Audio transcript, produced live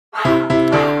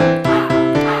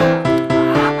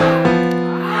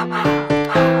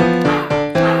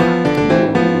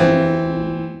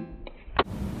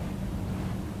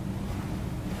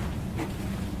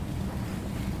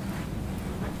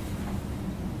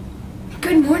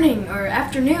morning or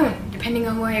afternoon, depending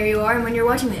on where you are and when you're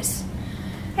watching this.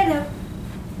 Hello.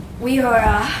 We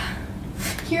are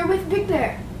here with Big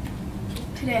Bear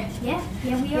today. Yeah,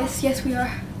 we are. Yes, we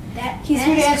are. He's He's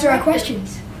here to answer our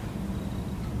questions.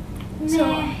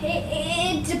 Nah,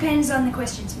 it depends on the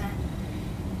questions, man.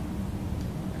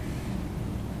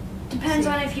 Depends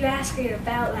on if you ask it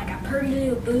about like a pretty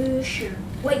little bush or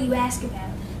what you ask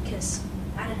about. Because,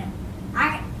 I don't know.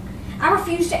 I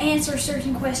refuse to answer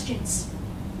certain questions.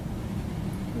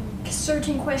 Because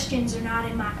certain questions are not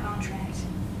in my contract.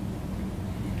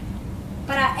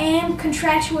 But I am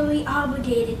contractually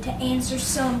obligated to answer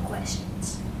some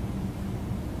questions.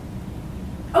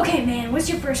 Okay, man, what's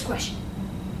your first question?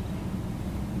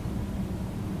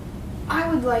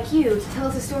 I would like you to tell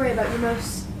us a story about your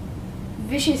most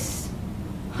vicious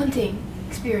hunting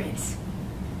experience.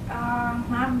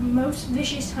 My most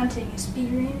vicious hunting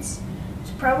experience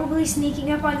was probably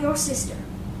sneaking up on your sister.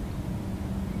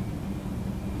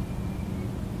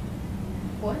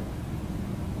 What?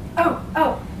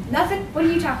 Oh, nothing? What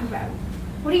are you talking about?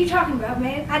 What are you talking about,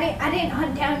 man? I didn't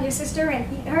hunt down your sister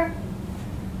and eat her.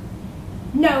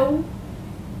 No.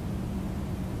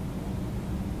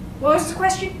 What was the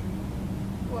question?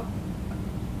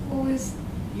 What was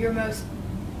your most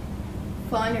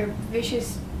fun or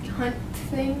vicious hunt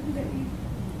thing that you...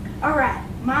 Alright,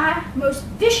 my most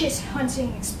vicious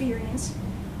hunting experience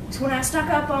was when I snuck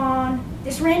up on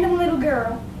this random little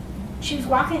girl. She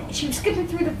was skipping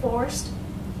through the forest,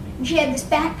 and she had this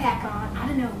backpack on. I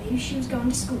don't know, maybe she was going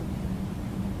to school.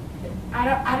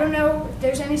 I don't know if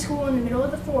there's any school in the middle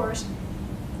of the forest.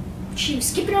 She was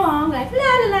skipping along like la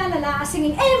la la la la,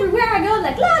 singing everywhere I go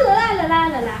like la la la la la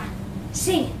la la.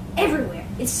 Singing everywhere.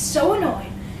 It's so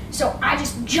annoying. So I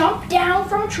just jumped down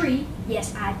from a tree.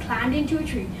 Yes, I climbed into a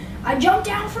tree. I jumped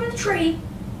down from the tree,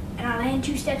 and I land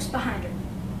 2 steps behind her.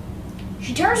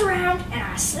 She turns around, and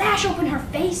I slash open her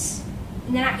face,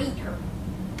 and then I eat her.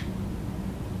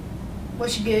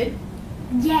 Was she good?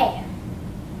 Yeah.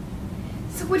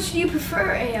 So which do you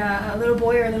prefer, a little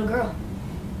boy or a little girl?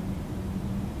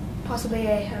 Possibly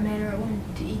a man or a woman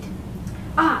to eat.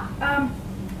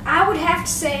 I would have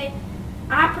to say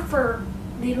I prefer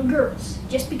little girls,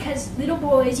 just because little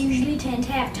boys usually tend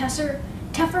to have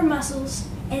tougher muscles,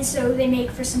 and so they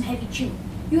make for some heavy chewing.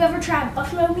 You ever tried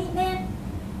buffalo meat, man?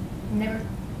 Never.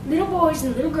 Little boys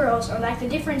and little girls are like the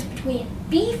difference between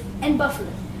beef and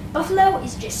buffalo. Buffalo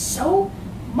is just so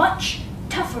much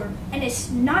tougher, and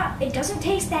it doesn't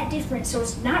taste that different, so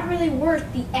it's not really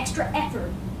worth the extra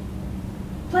effort.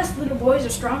 Plus, little boys are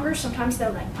stronger. Sometimes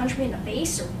they'll like punch me in the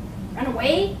face or run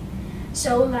away.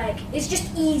 So like, it's just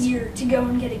easier to go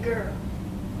and get a girl.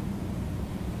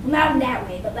 Well, not in that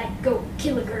way, but like go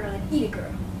kill a girl and eat a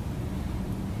girl.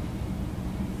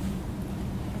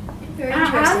 Very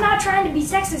interesting. I'm not trying to be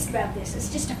sexist about this. It's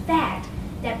just a fact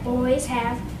that boys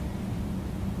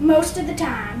most of the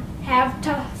time, have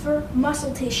tougher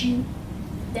muscle tissue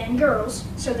than girls,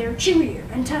 so they're chewier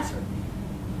and tougher.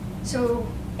 So,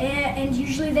 and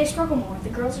usually they struggle more. The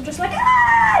girls are just like,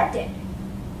 dead.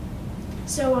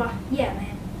 So, yeah,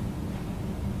 man.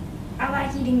 I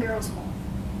like eating girls more.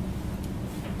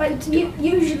 But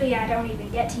usually I don't even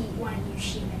get to eat one of you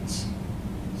humans.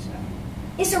 So,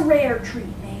 it's a rare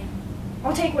treat, man.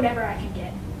 I'll take whatever I can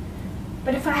get.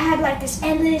 But if I had like this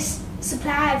endless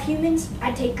supply of humans,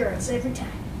 I'd take girls every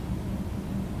time.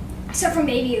 Except for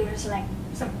maybe it was like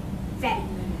some fatty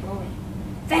little boy.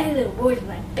 Fatty little boys are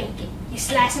like bacon. You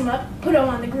slice them up, put them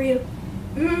on the grill.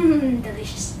 Mmm,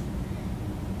 delicious.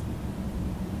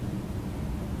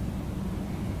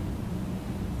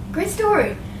 Great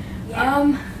story.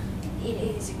 Yeah, it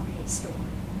is a great story.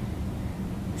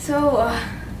 So,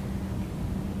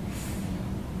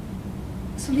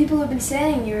 some people have been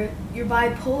saying you're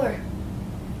bipolar.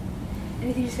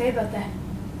 Anything to say about that?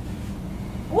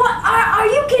 What? Are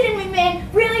you kidding me, man?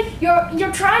 Really?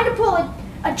 You're trying to pull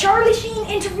a Charlie Sheen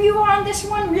interview on this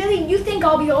one? Really? You think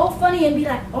I'll be all funny and be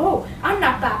like, oh, I'm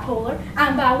not bipolar,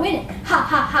 I'm bi-winning. Ha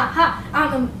ha ha ha.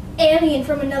 I'm an alien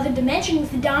from another dimension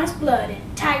with Adonis blood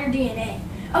and tiger DNA.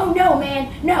 Oh no,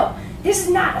 man, no. This is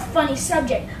not a funny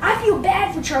subject. I feel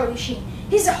bad for Charlie Sheen.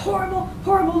 He's a horrible,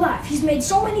 horrible life. He's made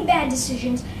so many bad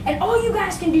decisions, and all you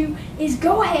guys can do is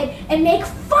go ahead and make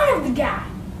fun of the guy.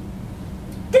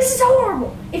 This is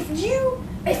horrible. If you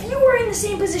were in the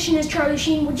same position as Charlie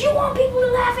Sheen, would you want people to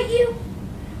laugh at you?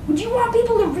 Would you want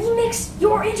people to remix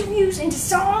your interviews into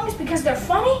songs because they're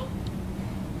funny?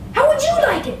 How would you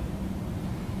like it?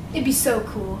 It'd be so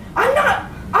cool. I'm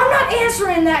not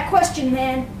answering that question,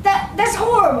 man. That's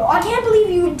horrible. I can't believe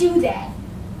you would do that.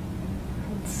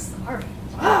 I'm sorry.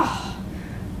 Oh.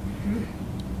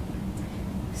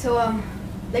 So, I'd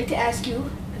like to ask you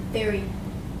very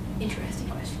interesting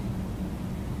question.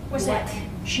 What's What that?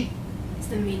 Shoot. is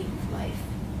the meaning of life?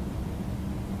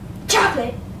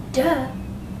 Chocolate. Duh.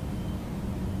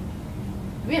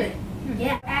 Really?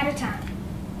 Yeah, at a time.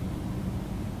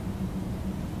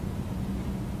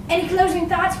 Any closing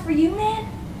thoughts for you, man?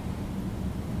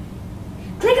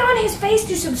 Click on his face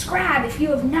to subscribe if you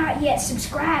have not yet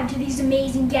subscribed to these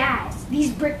amazing guys, these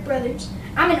Brick Brothers.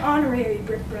 I'm an honorary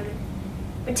Brick Brother,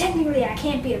 but technically I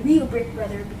can't be a real Brick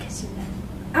Brother because, you know,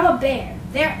 I'm a bear.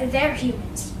 They're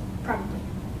humans, probably.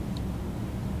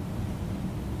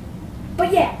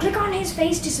 But yeah, click on his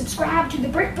face to subscribe to the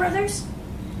Brick Brothers.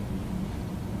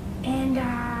 And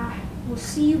we'll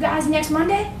see you guys next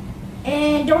Monday.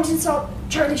 And don't insult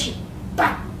Charlie Sheen.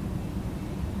 Bye.